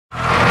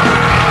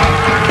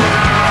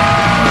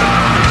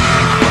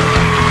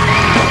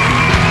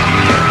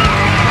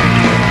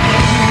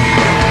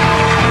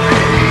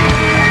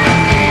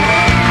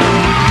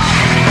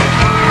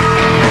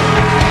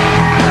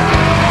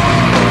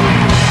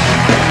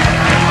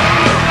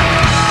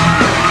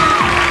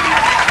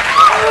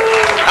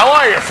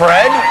are you,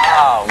 Fred?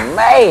 Oh,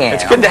 man.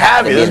 It's good to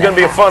have you. This is going to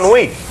be a fun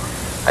week.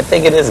 I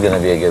think it is going to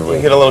be a good week.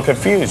 You get a little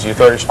confused. You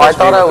thought you were supposed I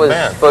thought I to be with the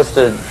was band. supposed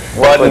to...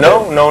 But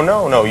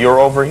no. You're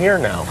over here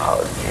now.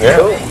 Oh, yeah.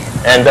 cool.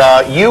 And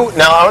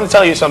now I want to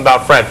tell you something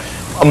about Fred.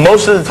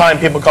 Most of the time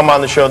people come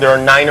on the show, there are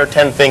 9 or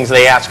 10 things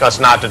they ask us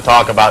not to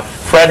talk about.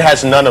 Fred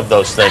has none of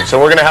those things. So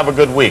we're going to have a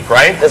good week,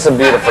 right? It's a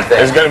beautiful thing.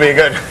 It's going to be a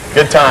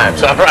good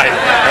times. All right.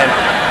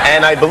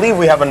 And I believe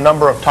we have a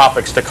number of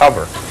topics to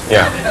cover.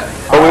 Yeah.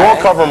 But we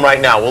won't cover them right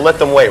now. We'll let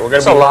them wait. We're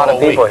going to be a lot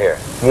of people here.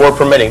 War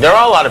permitting. There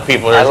are a lot of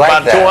people. There's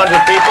about 200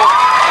 people.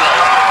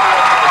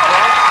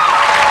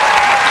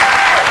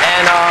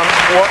 And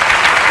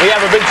we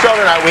have a big show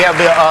tonight. We have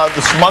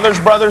the Smothers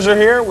Brothers are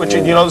here. Which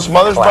you know the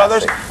Smothers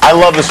Brothers? I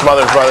love the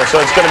Smothers Brothers,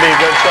 so it's going to be a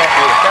good show.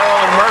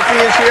 Carolyn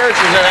Murphy is here.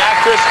 She's an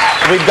actress.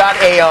 We've got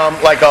a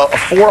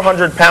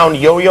 400-pound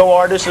yo-yo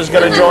artist is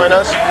going to join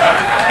us,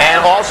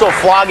 and also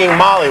Flogging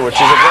Molly, which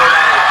is a great.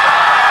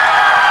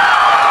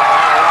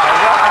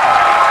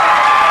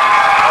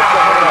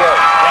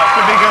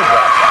 Should be good.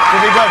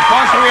 Should be good.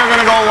 Plus, we are going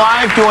to go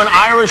live to an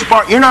Irish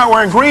bar. You're not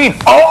wearing green.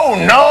 Oh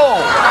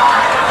no!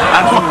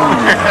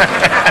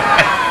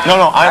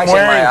 No, I'm Actually,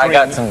 wearing green. I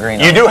got some green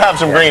on. You do have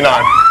some green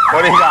on.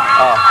 What do you got?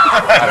 Oh,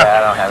 I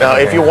don't have now,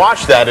 if you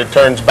watch that, it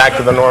turns back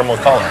to the normal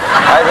color.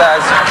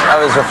 I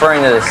was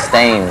referring to the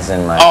stains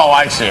in my... Oh,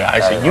 I see.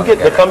 You get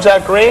it comes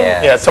out green?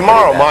 Yeah,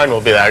 tomorrow mine will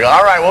be that.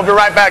 All right, we'll be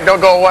right back. Don't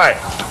go away.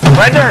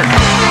 Fred Durst.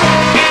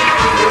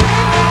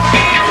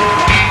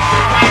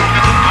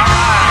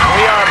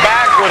 We are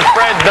back with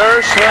Fred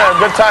Durst. We had a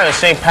good time. It's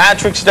St.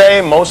 Patrick's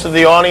Day. Most of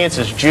the audience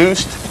is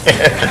juiced.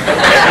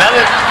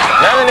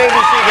 Nothing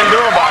ABC can do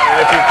about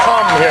it if you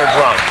come here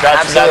drunk.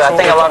 Absolutely. I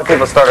think a lot of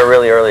people started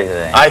really early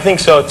today. I think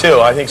so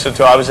too. I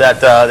was at,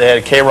 they had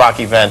a K-Rock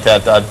event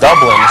at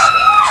Dublin's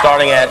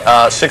starting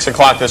at 6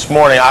 o'clock this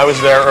morning. I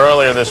was there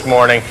earlier this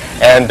morning,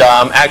 and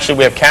actually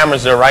we have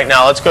cameras there right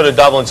now. Let's go to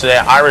Dublin today,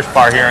 Irish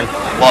bar here in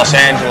Los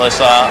Angeles.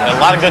 A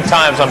lot of good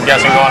times, I'm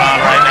guessing, going on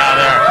right now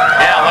there.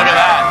 Yeah, look at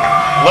that.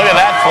 Look at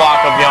that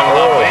flock of young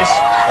lovelies.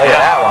 Look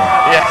at that one.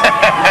 Yeah.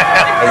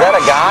 Is that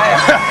a guy?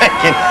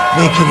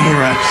 They can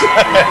hear us.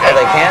 Oh,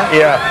 they can?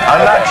 Yeah.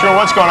 I'm not sure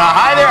what's going on.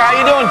 Hi there. How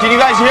you doing? Can you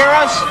guys hear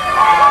us?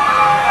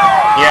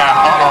 Yeah.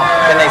 Uh-oh.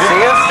 Can they see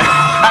us?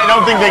 I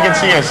don't think they can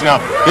see us, no.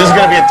 This is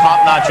going to be a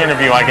top-notch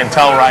interview, I can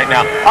tell right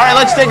now. All right,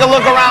 let's take a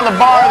look around the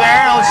bar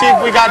there. Let's see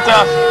if we got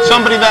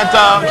somebody that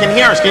can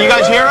hear us. Can you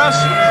guys hear us?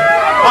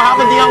 Well,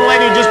 how about the young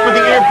lady who just put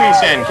the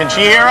earpiece in? Can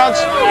she hear us?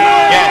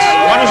 Yes.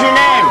 What is your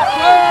name?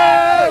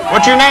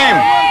 What's your name?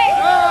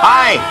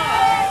 Hi.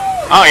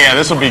 Oh, yeah,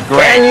 this will be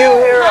great. Can you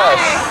hear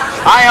us?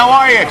 Hi, how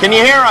are you? Can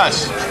you hear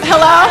us?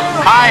 Hello?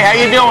 Hi, how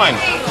you doing?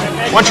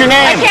 What's your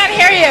name? I can't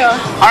hear you.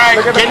 All right,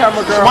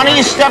 why don't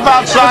you step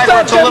outside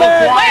where it's a little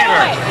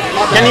quieter?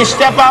 Can you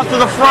step out to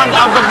the front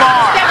of the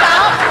bar? Step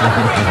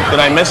out? Did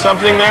I miss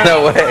something there?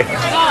 No way.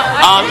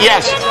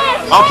 Yes.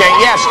 Okay,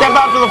 yeah, step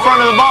out to the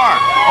front of the bar.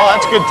 Oh,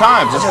 that's good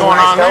times. What's going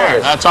on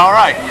there? That's all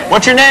right.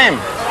 What's your name?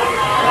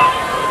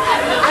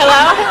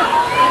 Hello?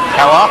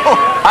 Hello?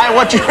 Hi,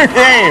 what's your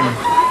name?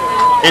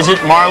 Is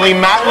it Marley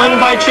Matlin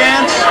by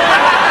chance?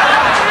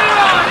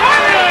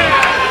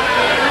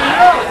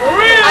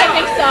 I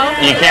think so.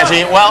 You can't see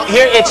it? Well,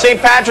 here, it's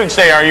St. Patrick's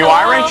Day. Are you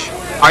Irish?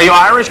 Are you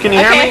Irish? Can you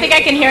hear me? Okay, I think I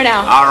can hear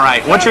now. All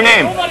right. What's your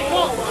name?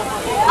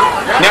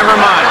 Never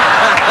mind.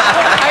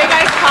 Are you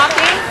guys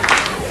talking?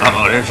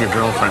 Uh-oh, there's your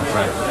girlfriend,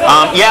 Fred.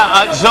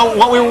 So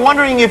what we were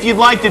wondering if you'd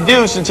like to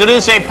do, since it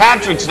is St.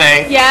 Patrick's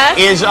Day, yes,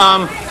 is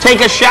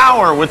take a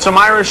shower with some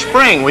Irish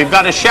Spring. We've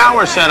got a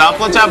shower set up.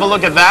 Let's have a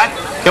look at that.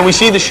 Can we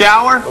see the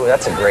shower? Oh,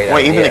 that's a great idea.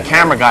 Wait, even the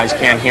camera guys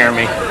can't hear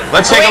me.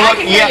 Let's take a look.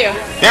 I can hear you.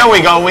 There we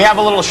go. We have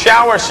a little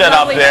shower set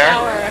up there.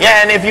 Shower.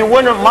 Yeah, and if you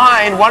wouldn't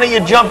mind, why don't you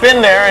jump in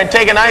there and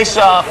take a nice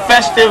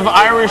festive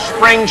Irish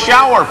Spring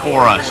shower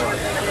for us?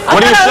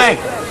 What do you say?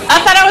 I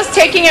thought I was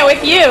taking it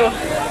with you.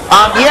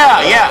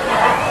 Yeah.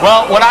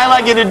 Well, what I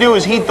like you to do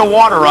is heat the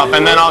water up,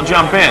 and then I'll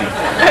jump in.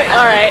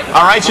 All right.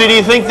 All right. So do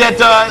you think that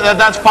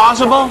that's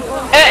possible?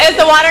 Is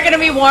the water going to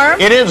be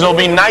warm? It is. It'll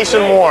be nice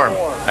and warm,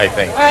 I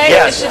think. All right.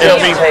 Yes. It'll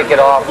be. Take it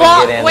off and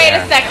Well, get in wait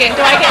there. a second.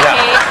 Do I get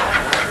paid?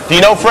 Do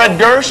you know Fred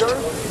Durst?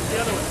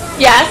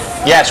 Yes.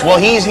 Yes. Well,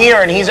 he's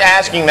here, and he's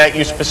asking that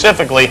you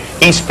specifically.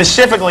 He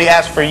specifically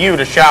asked for you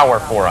to shower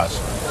for us.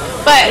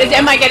 But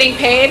am I getting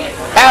paid?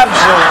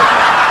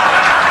 Absolutely.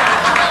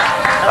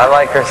 I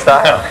like her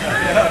style.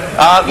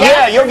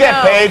 Yeah, you'll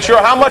get paid.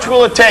 Sure. How much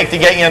will it take to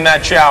get you in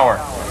that shower?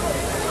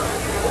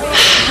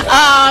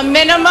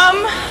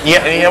 Minimum?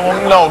 Yeah. Well,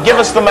 no. Give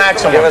us the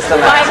maximum. Give us the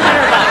maximum.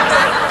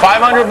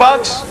 $500.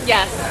 $500?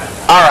 Yes.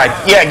 All right.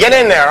 Yeah, get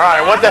in there. All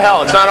right. What the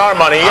hell? It's not our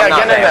money. Yeah,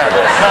 get in there.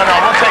 No,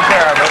 we'll take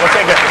care of it. We'll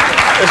take it.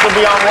 This will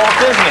be on Walt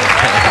Disney.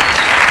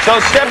 So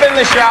step in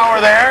the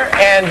shower there,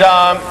 and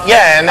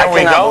yeah, and there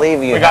we go.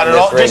 We got it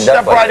all. Just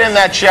step right in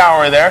that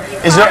shower there.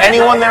 Is there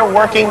anyone there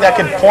working that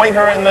could point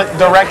her in the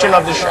direction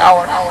of the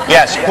shower?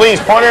 Yes,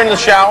 please point her in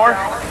the shower,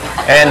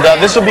 and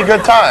this will be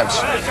good times.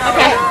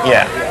 Okay.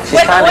 Yeah.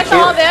 What's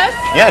all this?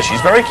 Yeah,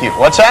 she's very cute.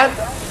 What's that?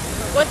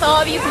 What's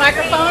all these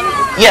microphones?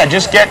 yeah,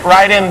 just get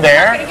right in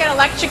there. I'm gonna get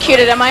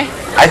electrocuted, am I?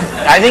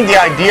 I think the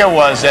idea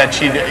was that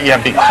she'd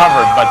be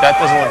covered, but that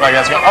doesn't look like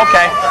that's going to...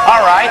 Okay,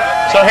 all right.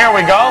 So here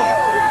we go.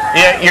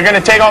 You're going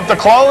to take off the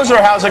clothes,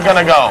 or how's it going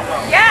to go?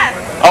 Yes.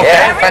 Okay,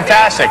 Yeah.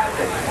 fantastic.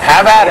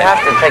 Have at it. You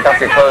have to take off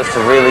your clothes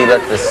to really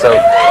let the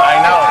soap... I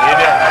know, you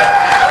do.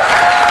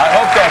 I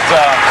hope that's...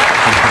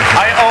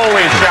 I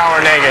always shower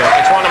naked.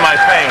 It's one of my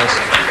things.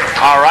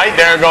 All right,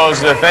 there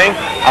goes the thing.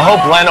 I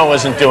hope Leno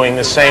isn't doing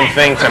the same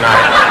thing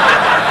tonight.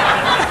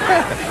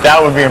 That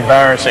would be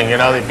embarrassing, you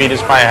know, they beat us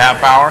by a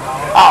half hour.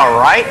 All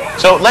right,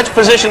 so let's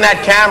position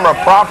that camera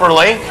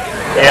properly.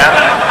 Yeah.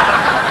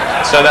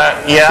 So that,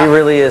 yeah. She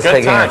really is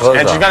taking her clothes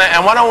and she's off. gonna,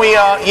 and why don't we,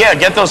 yeah,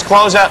 get those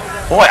clothes out.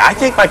 Boy, I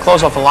take my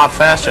clothes off a lot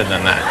faster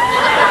than that.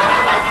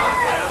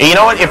 You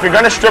know what, if you're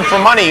gonna strip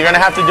for money, you're gonna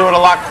have to do it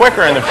a lot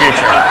quicker in the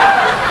future.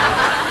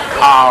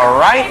 All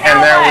right, and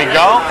there we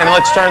go. And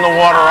let's turn the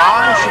water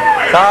on.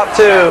 Top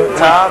two.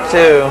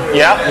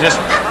 Yeah,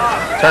 just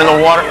turn the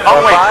water.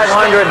 Oh, wait.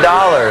 $500.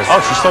 Oh,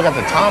 she still got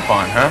the top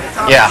on, huh?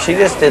 Yeah. She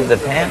just did the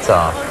pants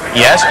off.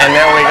 Yes, and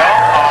there we go.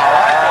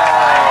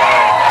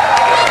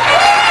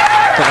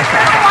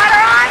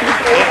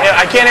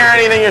 I can't hear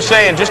anything you're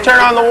saying. Just turn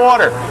on the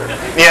water.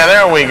 Yeah,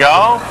 there we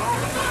go.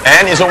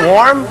 And is it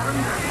warm?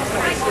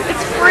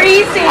 It's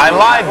freezing. I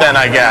lied then,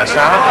 I guess,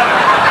 huh?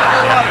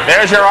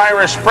 There's your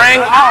Irish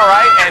Spring. All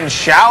right, and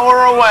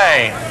shower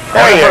away.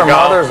 There you Her go.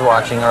 mother's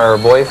watching, or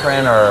her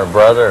boyfriend, or her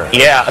brother.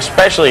 Yeah,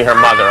 especially her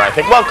mother, I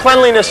think. Well,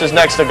 cleanliness is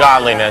next to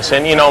godliness,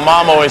 and, you know,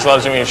 Mom always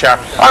loves me in the shower.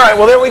 All right,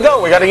 well, there we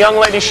go. We got a young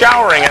lady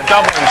showering at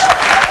Dublin's.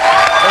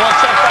 And we'll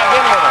check back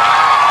in with her.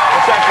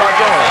 We'll check back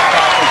in with her.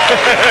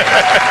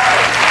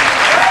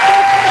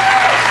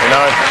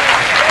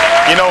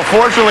 You know,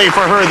 fortunately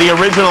for her, the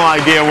original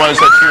idea was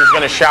that she was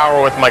going to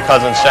shower with my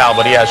cousin Sal,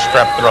 but he has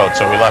strep throat,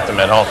 so we left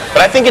him at home.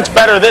 But I think it's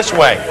better this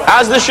way.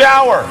 How's the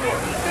shower?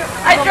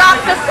 I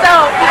dropped the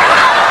soap.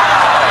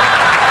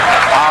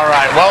 All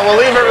right, well, we'll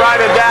leave it right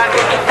at that.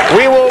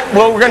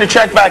 We're going to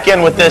check back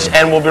in with this,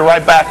 and we'll be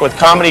right back with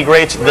comedy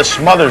greats, the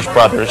Smothers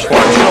Brothers, who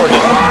I'm sure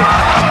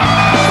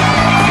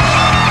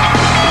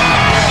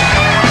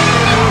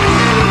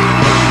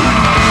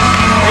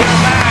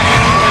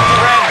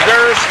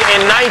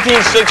In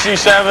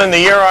 1967, the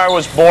year I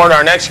was born,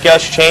 our next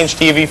guest changed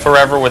TV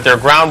forever with their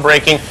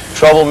groundbreaking,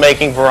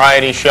 trouble-making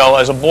variety show.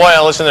 As a boy,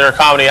 I listened to their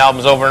comedy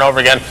albums over and over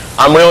again.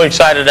 I'm really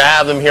excited to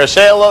have them here.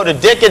 Say hello to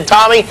Dick and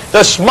Tommy,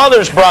 the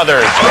Smothers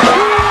Brothers.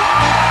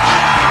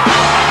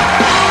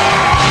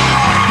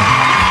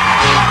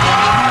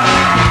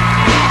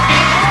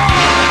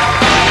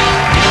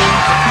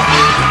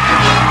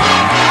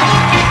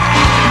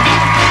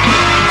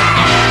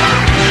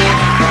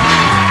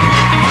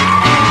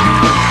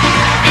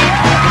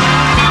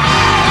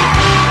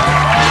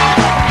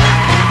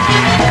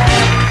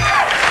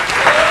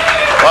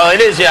 Well,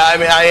 it is, yeah. I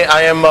mean,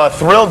 I am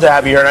thrilled to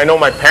have you here, and I know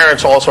my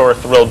parents also are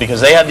thrilled because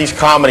they had these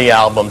comedy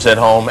albums at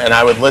home, and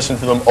I would listen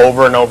to them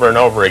over and over and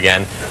over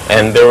again.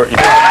 And they were... You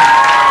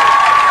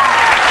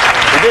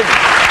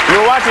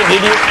were watching,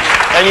 did you?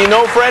 And you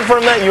know Fred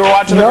from that? You were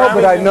watching the No,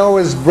 but I know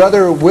his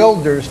brother Will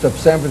Durst of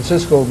San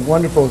Francisco,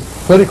 wonderful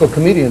political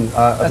comedian.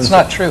 That's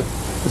not true.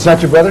 It's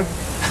not your brother?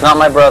 It's not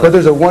my brother.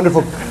 Brother's a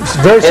wonderful...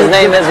 His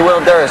name is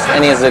Will Durst,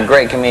 and he's a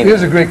great comedian. He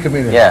is a great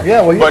comedian. Yeah.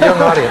 Yeah, well, you're an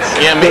audience.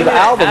 Yeah, maybe the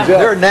albums,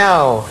 they're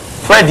now...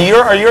 Fred,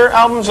 are your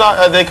albums,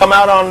 they come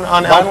out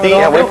on LP?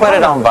 Yeah, we put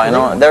it on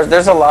vinyl.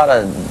 There's a lot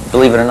of,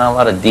 believe it or not, a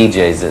lot of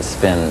DJs that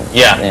spin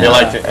they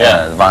like it,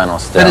 vinyl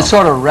still. But it's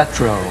sort of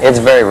retro. It's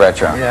very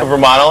retro. Yeah.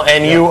 Supermodel,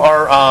 and you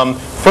are,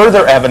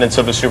 further evidence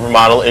of a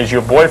supermodel is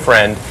your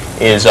boyfriend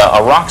is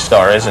a rock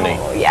star, isn't he?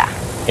 Oh, yeah.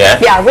 Yeah?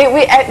 Yeah,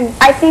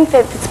 I think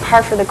that it's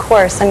par for the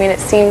course. I mean, it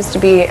seems to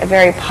be a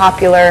very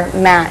popular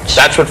match.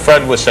 That's what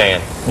Fred was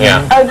saying.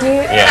 Yeah. Oh, do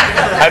you? Yeah.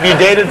 Have you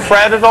dated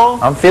Fred at all?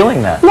 I'm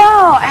feeling that. No,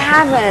 I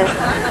haven't.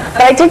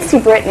 But I did see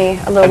Brittany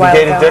a little while Have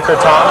you dated ago. Dick or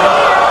Tommy?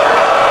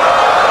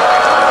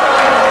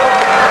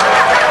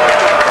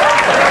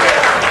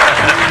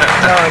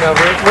 No,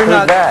 we're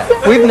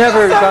not... We've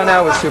never gone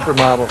out with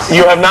supermodels.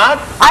 You have not?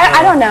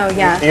 I don't know,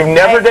 yeah. You've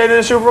never dated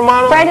a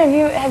supermodel? Fred, have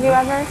you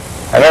ever?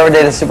 Have you ever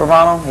dated a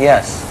supermodel?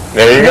 Yes.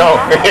 There you go.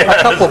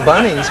 A couple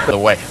bunnies. By the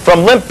way,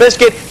 from Limp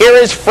Bizkit, here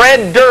is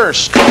Fred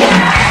Durst.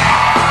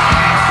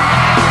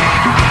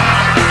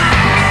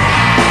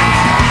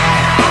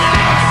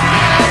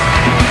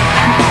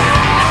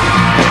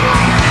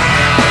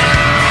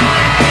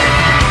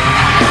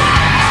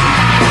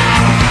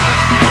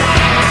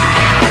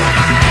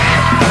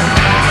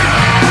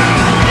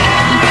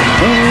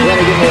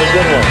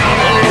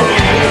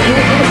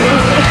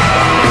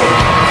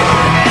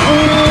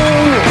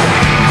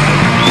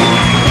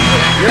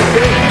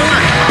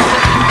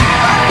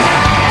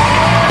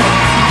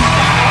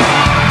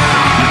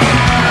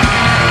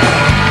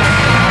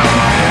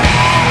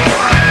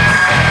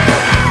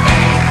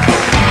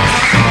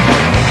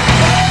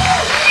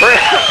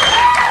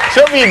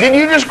 Sylvia, did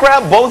you just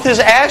grab both his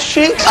ass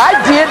cheeks? I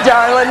did,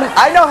 darling.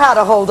 I know how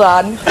to hold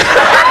on.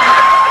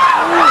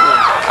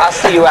 I'll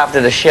see you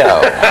after the show.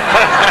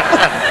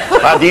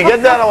 Do you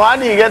get that a lot?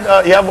 Do you get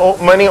you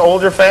have many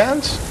older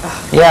fans?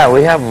 Yeah,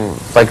 we have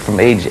like from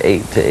age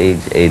 8 to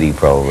age 80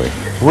 probably.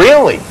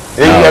 Really?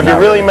 Have you not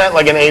really met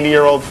like an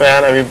 80-year-old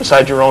fan? I mean,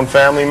 besides your own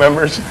family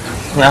members?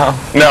 No.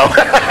 No.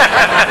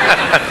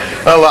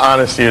 Well, the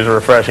honesty is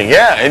refreshing.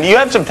 Yeah, and you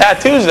have some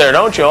tattoos there,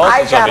 don't you? Also,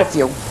 I got a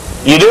few.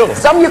 You do?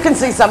 Some you can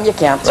see, some you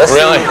can't. Let's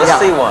Really? Let's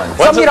see one.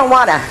 Some you don't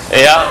want to.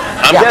 Yeah,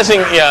 I'm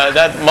guessing. Yeah,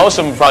 that most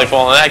of them probably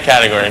fall in that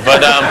category.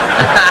 But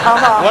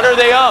what are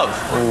they of?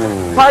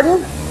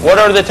 Pardon? What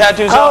are the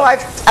tattoos Oh, of?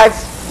 I've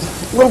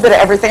a little bit of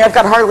everything. I've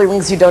got Harley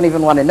rings you don't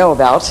even want to know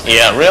about.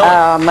 Yeah, really?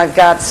 I've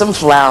got some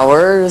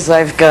flowers.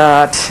 I've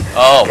got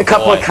a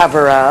couple of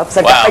cover-ups.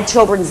 I've got my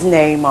children's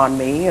name on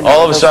me. And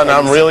all of a sudden,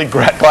 I'm really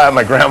glad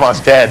my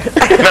grandma's dead.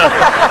 You know?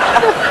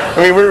 I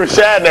mean, we were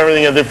sad and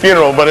everything at the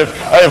funeral, but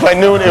if I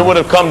knew it would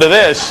have come to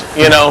this,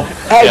 you know.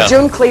 Hey, yeah.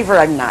 June Cleaver,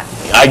 I'm not.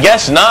 I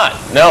guess not.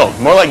 No,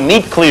 more like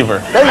Neat Cleaver.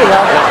 There you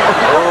go.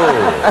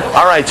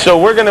 All right, so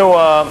we're going to,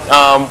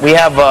 we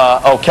have,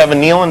 Kevin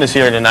Nealon is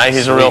here tonight.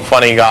 He's a real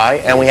funny guy.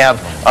 And we have,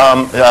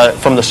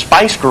 from the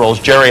Spice Girls,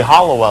 Geri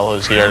Halliwell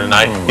is here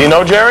tonight. Do you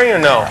know Geri or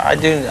no? I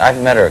do.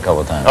 I've met her a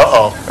couple times.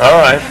 Uh-oh.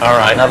 All right, all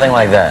right. Nothing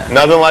like that.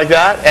 Nothing like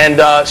that. And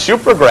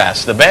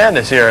Supergrass, the band,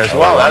 is here as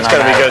well. That's going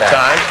to be a good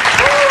time.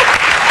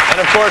 And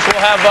of course,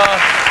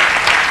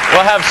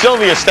 we'll have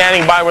Sylvia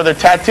standing by with her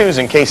tattoos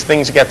in case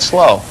things get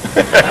slow.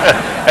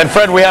 And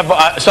Fred, we have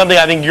something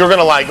I think you're going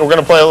to like. We're going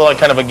to play a little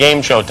kind of a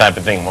game show type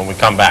of thing when we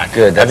come back.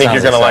 Good. That I think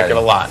you're going to like it a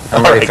lot.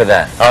 I'm ready for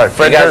that. All right,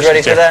 Fred. You guys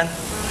ready for that?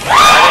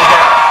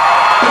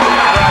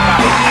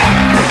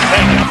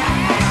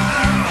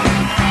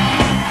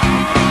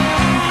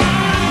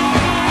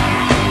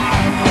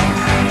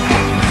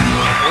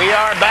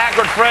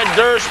 Fred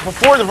Durst.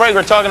 Before the break,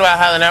 we're talking about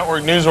how the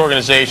network news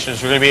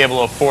organizations are going to be able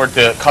to afford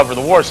to cover the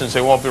war since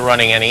they won't be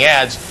running any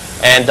ads.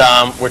 And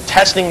we're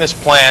testing this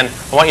plan.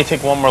 I want you to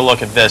take one more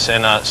look at this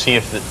and see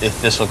if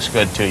this looks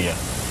good to you.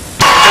 Good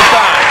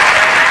time.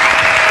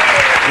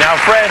 Now,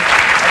 Fred. I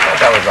thought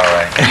that was all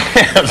right.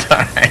 That's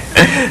all right.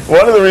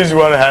 One of the reasons we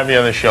want to have you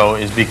on the show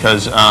is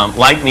because,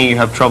 like me, you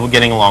have trouble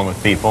getting along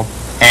with people.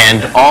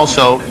 And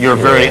also, you're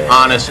very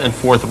honest and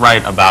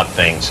forthright about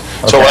things.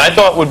 Okay. So what I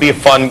thought would be a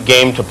fun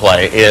game to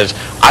play is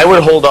I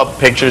would hold up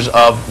pictures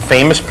of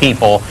famous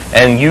people,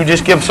 and you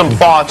just give some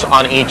thoughts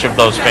on each of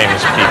those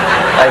famous people.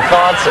 Like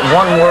thoughts,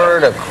 one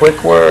word, a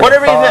quick word.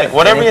 Whatever you think.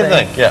 Whatever you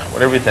think. Yeah,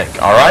 whatever you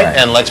think. All right,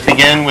 and let's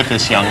begin with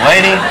this young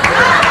lady.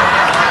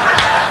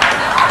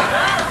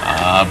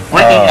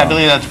 Britney, I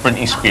believe that's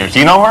Britney Spears. Do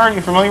you know her? Are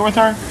you familiar with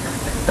her?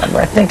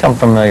 I think I'm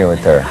familiar with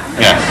her.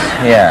 Yes.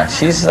 Yeah,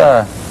 she's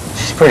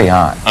pretty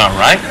hot.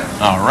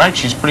 All right,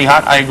 she's pretty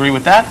hot. I agree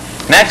with that.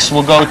 Next,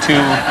 we'll go to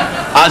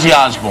Ozzy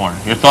Osbourne.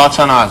 Your thoughts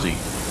on Ozzy?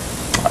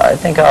 I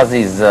think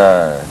Ozzy's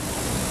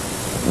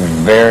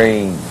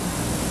very,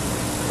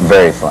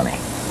 very funny.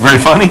 Very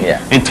funny? Yeah.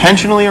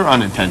 Intentionally or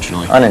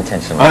unintentionally?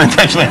 Unintentionally.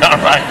 Unintentionally, all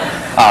right.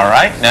 All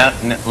right, now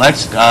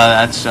let's,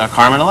 that's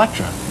Carmen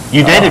Electra.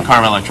 You dated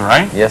Carmen Electra,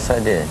 right? Yes, I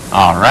did.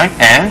 All right,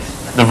 and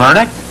the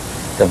verdict?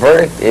 The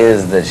verdict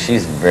is that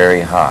she's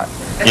very hot.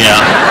 Yeah.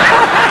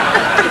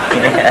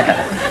 Yeah.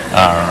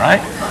 All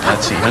right.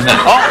 Let's see. Who's that?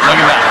 Oh, look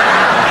at that.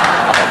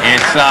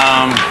 It's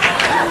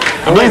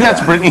I believe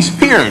that's Britney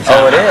Spears.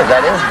 Oh, it is.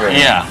 That is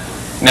Britney. Yeah.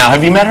 Now,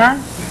 have you met her?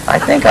 I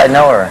think I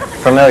know her.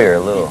 Familiar a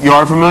little. You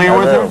are familiar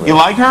with her? Bit. You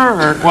like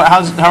her, or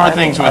how are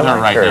things with her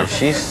right now?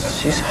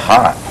 She's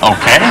hot.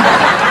 Okay.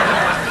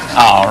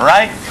 All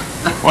right.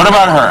 What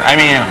about her? I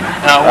mean,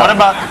 what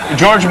about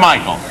George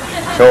Michael?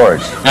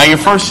 George. Now, your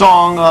first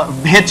song,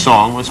 hit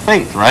song, was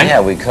Faith, right? Yeah,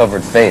 we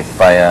covered Faith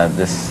by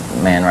this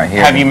man right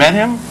here. Have you met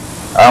him?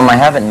 I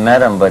haven't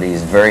met him, but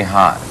he's very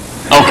hot.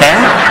 Okay.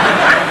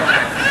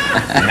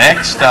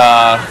 Next,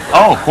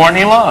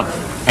 Courtney Love.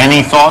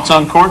 Any thoughts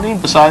on Courtney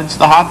besides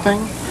the hot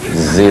thing?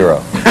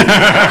 Zero.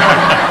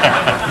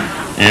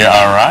 Yeah,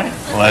 all right.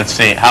 Let's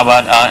see. How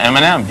about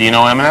Eminem? Do you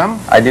know Eminem?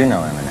 I do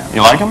know Eminem.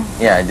 You like him?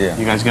 Yeah, I do.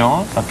 You guys get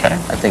along? Okay.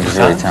 I think he's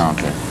really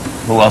talented.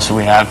 Who else do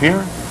we have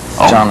here?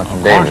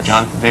 Jonathan Davis.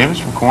 Jonathan Davis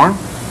from Korn.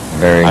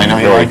 Very. I know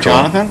you like cool.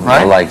 Jonathan,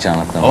 right? I like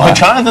Jonathan. Oh,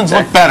 Jonathan's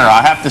look better,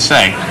 I have to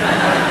say.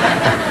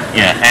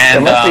 Yeah,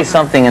 and there must be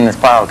something in this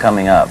pile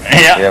coming up.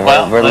 Yeah,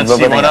 well, let's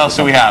see. What else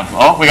do we have?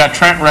 Oh, we got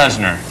Trent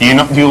Reznor. Do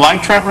you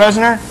like Trent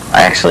Reznor?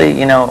 I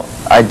actually,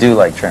 I do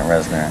like Trent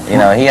Reznor.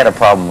 He had a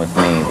problem with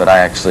me, but I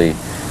actually.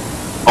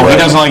 Oh, he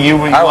doesn't like you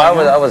when you like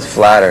him? I was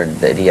flattered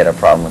that he had a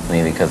problem with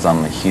me because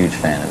I'm a huge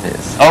fan of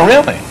his. Oh,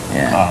 really?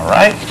 Yeah. All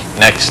right.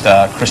 Next,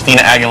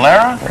 Christina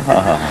Aguilera.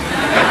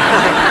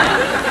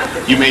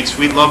 You made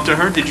sweet love to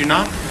her, did you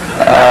not?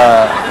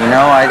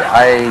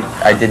 I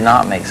did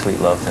not make sweet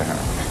love to her.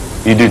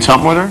 You did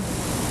something with her?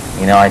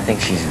 I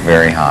think she's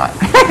very hot.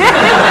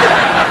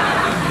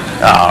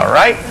 All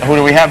right. Who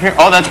do we have here?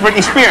 Oh, that's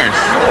Britney Spears.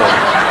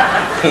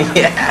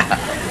 Yeah.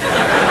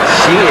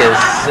 She is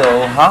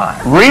so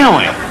hot.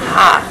 Really?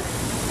 Hot.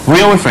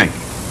 Real or fake?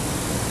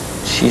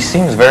 She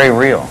seems very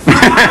real.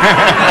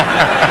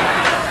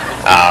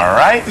 All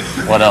right.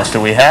 What else do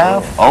we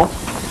have? Oh,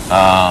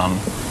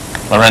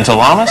 Lorenzo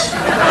Lamas.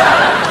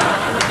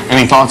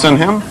 Any thoughts on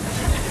him?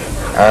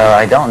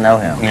 I don't know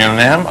him. You know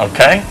him?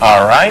 Okay.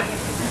 All right.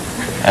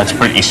 That's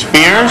Britney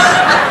Spears.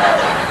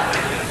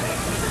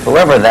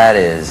 Whoever that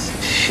is,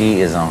 she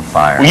is on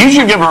fire. Well, you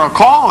should give her a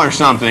call or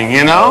something,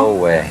 you know? No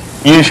way.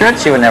 You should?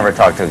 She would never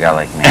talk to a guy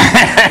like me.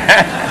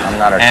 I'm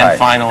not her type. And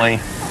finally,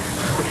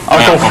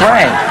 Uncle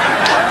Frank.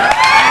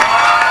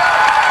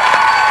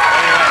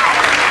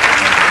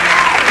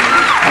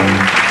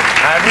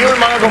 Have you and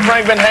my Uncle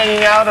Frank been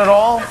hanging out at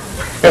all?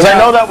 Because I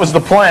know that was the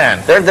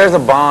plan. There's a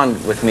bond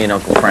with me and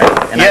Uncle Frank.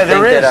 And Yeah,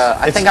 there is.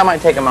 I think I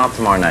might take him out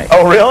tomorrow night.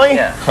 Oh, really?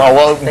 Yeah. Oh,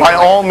 well, by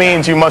all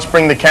means, you must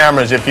bring the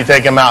cameras if you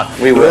take him out.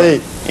 We will.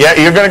 Great. Yeah,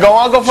 you're going to go,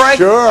 Uncle Frank?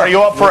 Sure. Are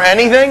you up for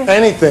anything?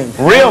 Anything.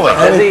 Really?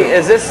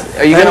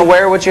 Are you going to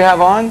wear what you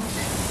have on?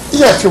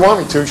 Yeah, if you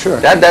want me to, sure.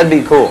 That'd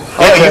be cool.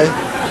 Okay.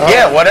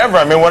 Yeah, whatever.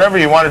 I mean, whatever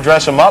you want to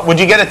dress him up. Would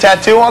you get a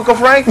tattoo, Uncle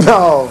Frank?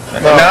 No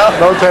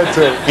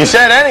tattoo. You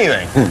said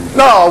anything.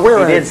 No, I'll wear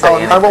He did it.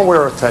 say I won't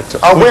wear a tattoo.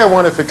 I'll wear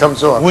one if it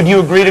comes off. Would you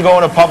agree to go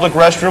in a public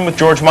restroom with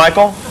George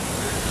Michael?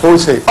 Who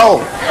is he? Oh.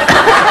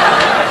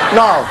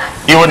 No.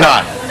 You would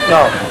not.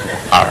 No.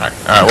 All right.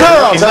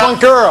 Girls. I want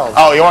girls.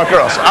 Oh, you want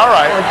girls? All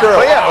right. girls.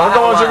 Well, yeah, we'll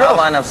go with your I'll girls.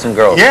 line up some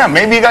girls. Yeah,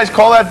 maybe you guys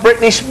call that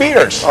Britney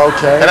Spears.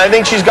 Okay. And I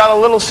think she's got a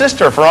little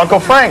sister for Uncle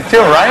Frank,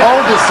 too, right?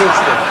 Older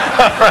sister.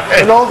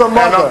 Right. An older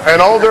mother. An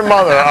older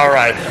mother, all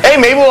right. Hey,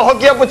 maybe we'll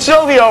hook you up with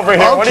Sylvia over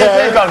here. What do you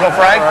Okay. think, Uncle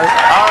Frank? All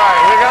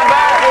right, we come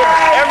back with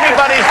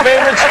everybody's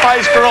favorite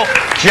Spice Girl,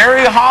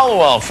 Geri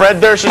Halliwell.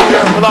 Fred Durst is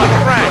here with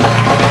Uncle Frank.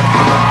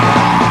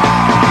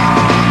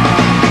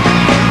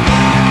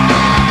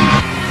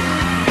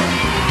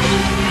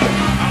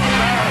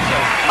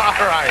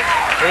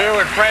 We're here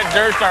with Fred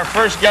Durst. Our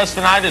first guest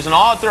tonight is an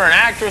author, an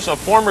actress, a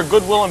former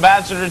Goodwill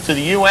ambassador to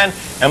the UN,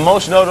 and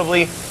most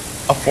notably,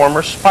 a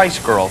former Spice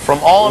Girl. From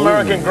All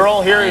American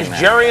Girl, here is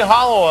Geri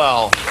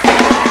Halliwell.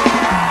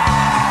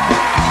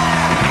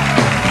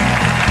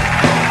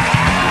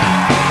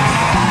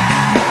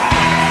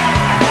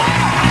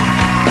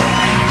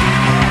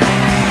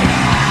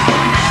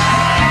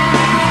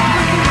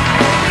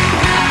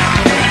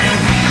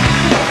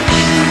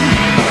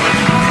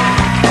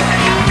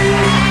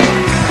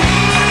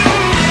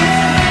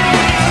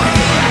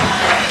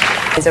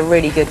 Is a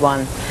really good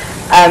one.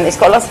 It's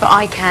got lots of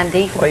eye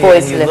candy for the Well,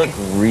 boys to you look. look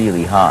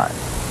really hot.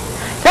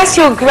 Bless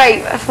your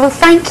great. Well,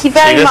 thank you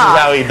very See, this much.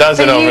 is how he does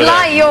it so over you there.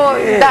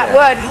 like that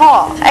word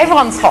hot.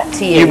 Everyone's hot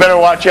to you. You better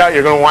watch out.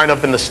 You're going to wind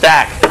up in the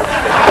stack.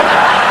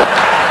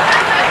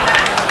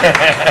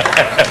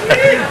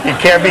 You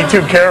can't be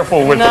too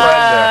careful with Fred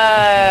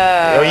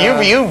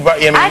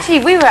there. Actually,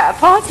 we were at a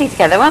party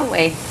together, weren't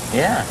we?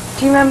 Yeah.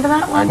 Do you remember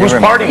that one? Whose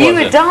party was You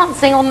were it?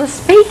 dancing on the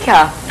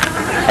speaker.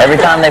 Every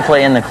time they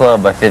play In the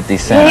Club by 50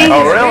 Cent. He I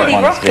was put really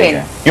on the rocking.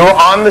 speaker. You were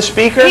on the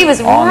speaker? He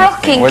was On the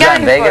rocking, speaker. Was that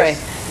going in for Vegas?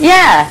 it.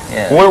 Yeah.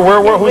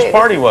 Yeah. Whose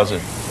party was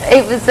it?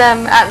 It was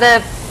at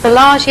the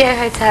Bellagio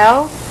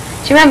Hotel.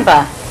 Do you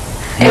remember?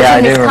 It was Yeah, I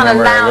in do this kind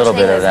remember a lounge little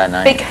thing, bit of there that was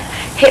night. Big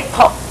hip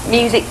hop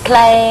music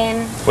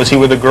playing. Was he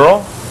with a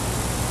girl?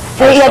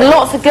 So he had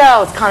lots of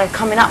girls kind of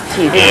coming up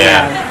to you.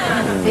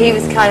 didn't they? He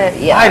was kind of,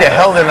 Why the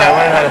hell didn't I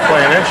learn how to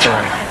play an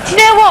instrument? Do you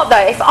know what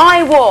though? If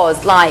I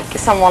was like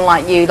someone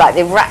like you, like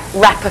the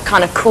rapper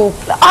kind of cool,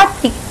 I'd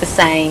be the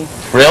same.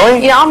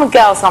 Really? You know, I'm a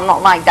girl, so I'm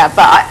not like that.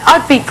 But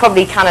I'd be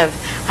probably kind of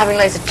having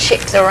loads of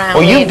chicks around.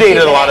 Well, me you've and dated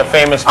a doing lot it. of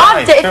famous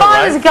guys, If too,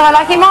 I was a right? guy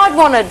like him, I'd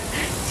want to,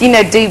 you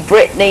know, do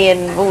Britney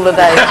and all of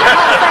those. I'm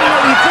not saying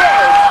that you did.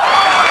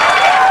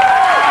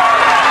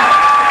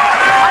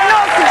 I'm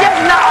not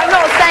suggesting that. I'm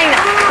not saying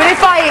that. But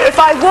if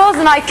I was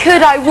and I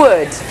could, I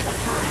would.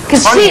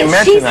 Because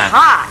she's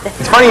hot.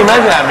 It's funny you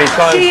mention that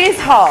because She is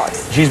hot.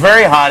 she's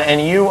very hot, and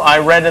I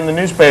read in the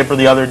newspaper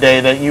the other day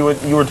that you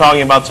were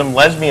talking about some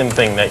lesbian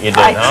thing that you did,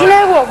 Do you huh?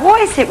 know what? What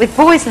is it with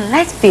boys and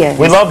lesbians?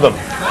 We love them.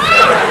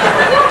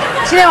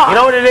 Do you know what? You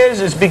know what it is?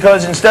 It's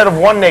because instead of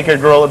one naked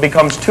girl, it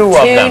becomes two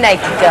of Two them.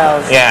 naked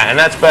girls. Yeah, and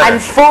that's better.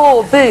 And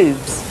 4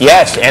 boobs.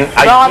 Yes, and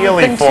Rather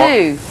ideally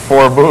than 2.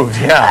 4 boobs,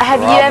 yeah.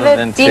 Have you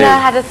ever, do you know,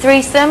 had a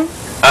threesome?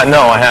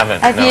 No, I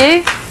haven't. Have no.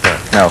 you?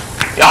 No.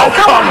 Oh,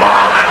 come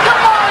on!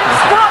 Come on,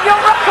 stop your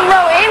rock and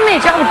roll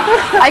image.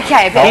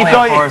 Okay, but He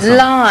thought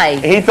lie.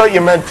 He thought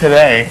you meant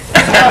today.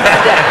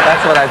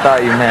 That's what I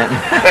thought you meant.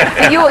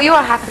 But you're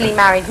a happily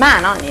married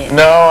man, aren't you?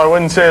 No, I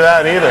wouldn't say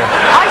that either.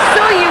 I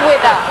saw you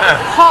with a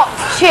hot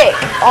chick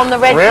on the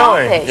red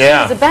Really? carpet.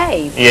 Yeah. She was a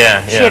babe.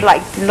 Yeah, She had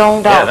like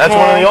long dark Yeah, that's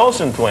hair. one of the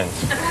Olsen twins.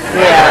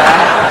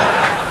 Yeah.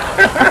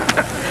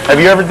 Have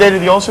you ever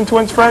dated the Olsen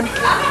twins, Fred?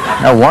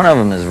 No, one of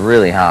them is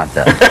really hot,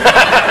 though.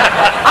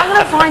 I'm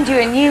going to find you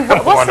a new...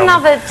 What's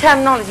another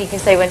terminology you can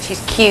say when she's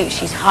cute,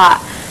 she's hot?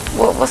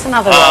 What's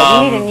another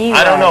word? You need a new word.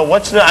 I don't know.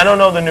 I don't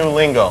know the new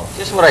lingo.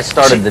 Just what I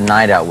started the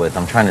night out with.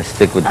 I'm trying to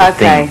stick with the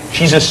theme.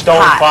 She's a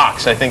stone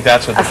fox. I think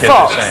that's what the kids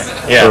are saying.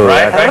 Yeah,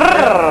 right?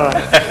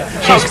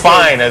 She's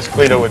fine, as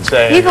Cleta would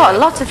say. You've got a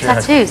lot of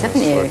tattoos,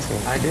 haven't you?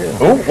 I do.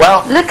 Ooh,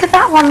 well. Look at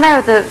that one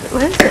there.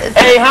 What is it?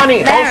 Hey,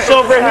 honey, Host's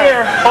over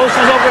here. Host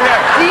is over there.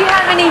 Do you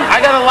have any?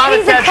 I got a lot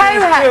of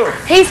tattoos, too.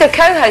 He's a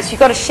co-host. You've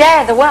got to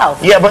share the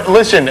wealth. Yeah, but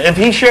listen, if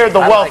he shared the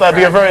wealth, I'd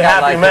be a very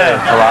happy man.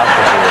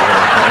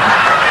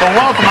 The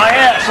wealth, my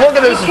ass. Look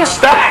at this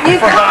stack,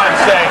 for God's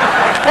sake.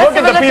 Look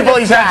at the people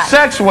he's had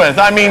sex with.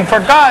 I mean, for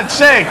God's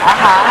sake.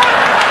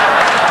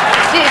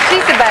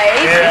 She's a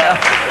babe. Yeah.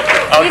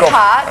 He's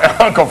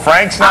hot. Uncle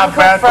Frank's not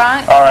bad.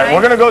 Frank. All right,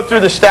 we're going to go through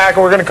the stack,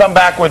 and we're going to come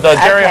back with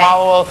Geri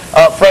Halliwell,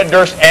 Fred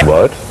Durst, and...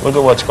 What? Look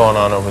at what's going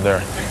on over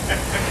there.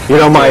 You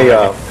know,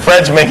 my...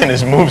 Fred's making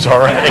his moves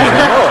already.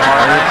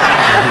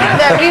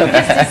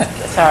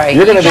 Sorry,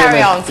 you're going to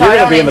carry on. You're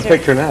going to be in the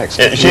picture next.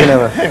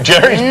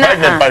 Geri's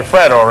pregnant by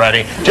Fred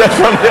already, just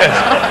from this.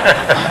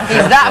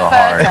 He's that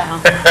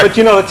fertile. But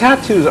you know, the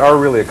tattoos are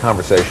really a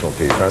conversational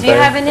piece, aren't they? Do you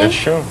have any? It's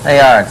true. They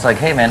are. It's like,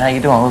 hey man, how you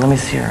doing? Well, let me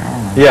see her.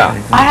 Yeah.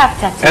 I have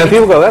tattoos. And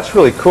people go, that's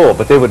really cool,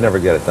 but they would never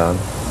get it done.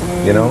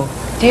 You know?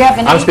 Do you have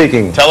any? I'm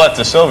speaking. Tell that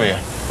to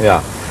Sylvia.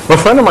 Yeah. Well,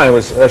 a friend of mine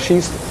was,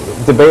 she's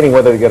debating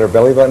whether to get her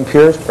belly button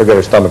pierced or get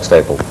her stomach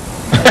stapled.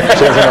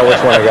 She doesn't know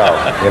which one to go,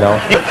 you know?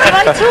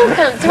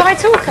 Do I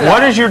talk a lot?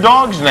 What is your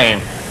dog's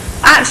name?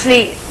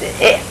 Actually,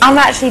 I'm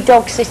actually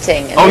dog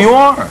sitting. Oh, you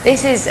are?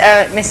 This is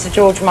Mr.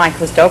 George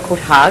Michael's dog called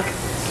Hug.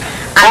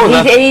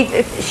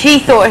 And she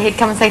thought he'd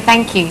come and say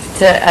thank you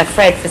to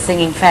Fred for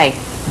singing Faith.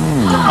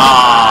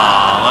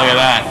 Ah, look at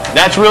that.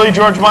 That's really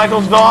George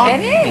Michael's dog?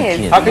 It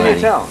is. How can you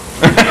tell?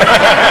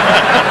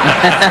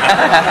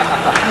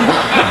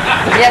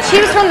 Yeah, she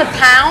was from the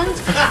pound.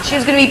 She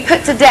was going to be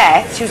put to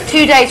death. She was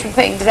 2 days from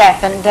putting to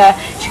death, and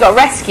she got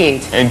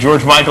rescued. And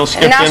George Michael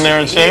skipped in there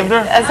and saved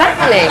her?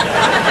 Exactly.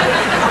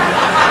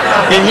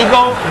 Did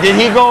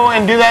he go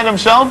and do that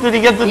himself? Did he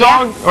get the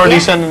dog? Or did he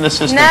send an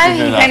assistant to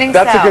do that?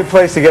 That's a good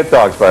place to get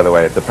dogs, by the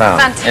way, at the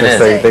pound.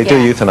 Fantastic. They do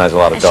euthanize a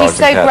lot of and dogs. She's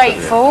so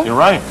grateful. You're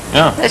right,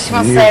 yeah. That she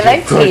wants to say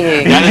hello to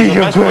you. That is the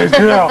best way to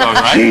do it,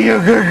 right? She's a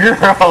good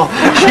girl.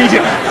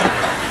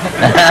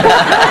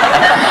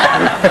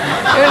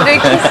 You want to do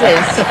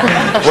kisses?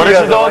 What is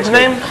the dog's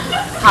name?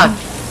 Hug.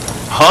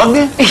 Hug?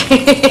 Really?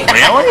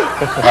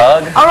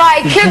 Hug? All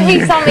right, it could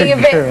be something a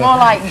bit more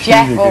like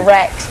Jeff or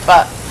Rex,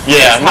 but...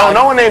 Yeah,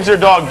 no one names their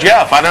dog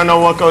Jeff. I don't know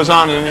what goes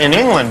on in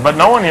England, but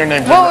no one here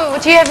names their dog.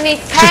 Well, do you have any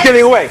pets? She's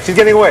getting away. She's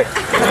getting away.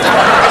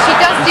 She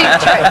does do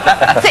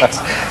tricks.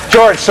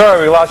 George,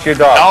 sorry, we lost your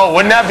dog. Oh,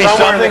 wouldn't that be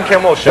something?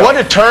 Kimmel show. What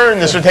a turn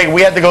this would take.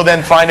 We had to go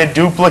then find a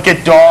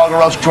duplicate dog,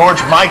 or else George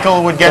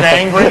Michael would get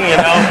angry, you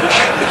know.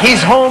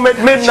 He's home at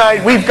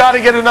midnight. We've got to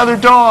get another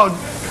dog.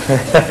 Do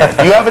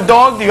you have a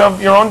dog? Do you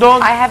have your own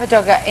dog? I have a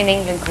dog in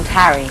England called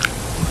Harry.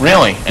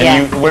 Really?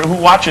 And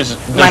who watches?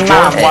 Does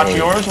George watch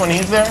yours when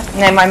he's there?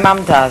 No, my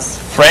mum does.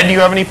 Fred, do you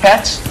have any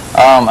pets?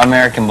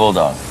 American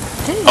Bulldog.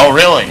 Oh,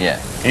 really?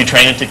 Yeah. Are you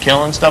trained to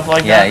kill and stuff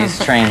like Yeah, that? he's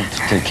trained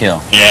to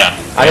kill. Yeah.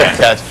 I have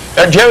pets.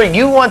 Geri,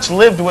 you once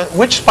lived with,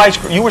 which Spice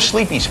Girl? You were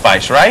Sleepy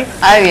Spice, right?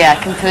 Oh,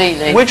 yeah,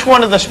 completely. Which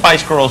one of the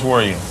Spice Girls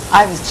were you?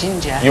 I was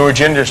Ginger. You were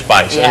Ginger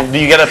Spice. Yeah. And do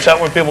you get upset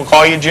when people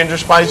call you Ginger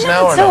Spice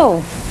now? Not at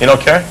all. You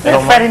don't care? You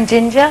don't Fred and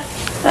Ginger.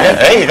 Yeah,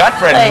 hey, you got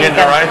Fred and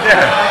Ginger right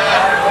there.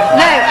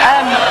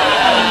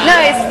 No,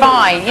 it's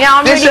fine. You know,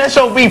 I'm this really...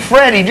 SOB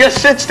Fred, he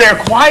just sits there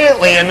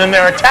quietly and then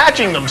they're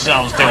attaching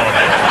themselves to him.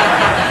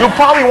 You'll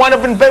probably wind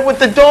up in bed with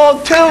the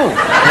dog too.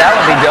 That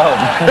would be dope.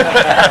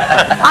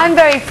 I'm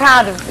very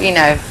proud of, you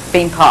know,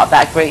 being part of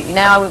that group. You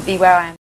know, I would be where I am.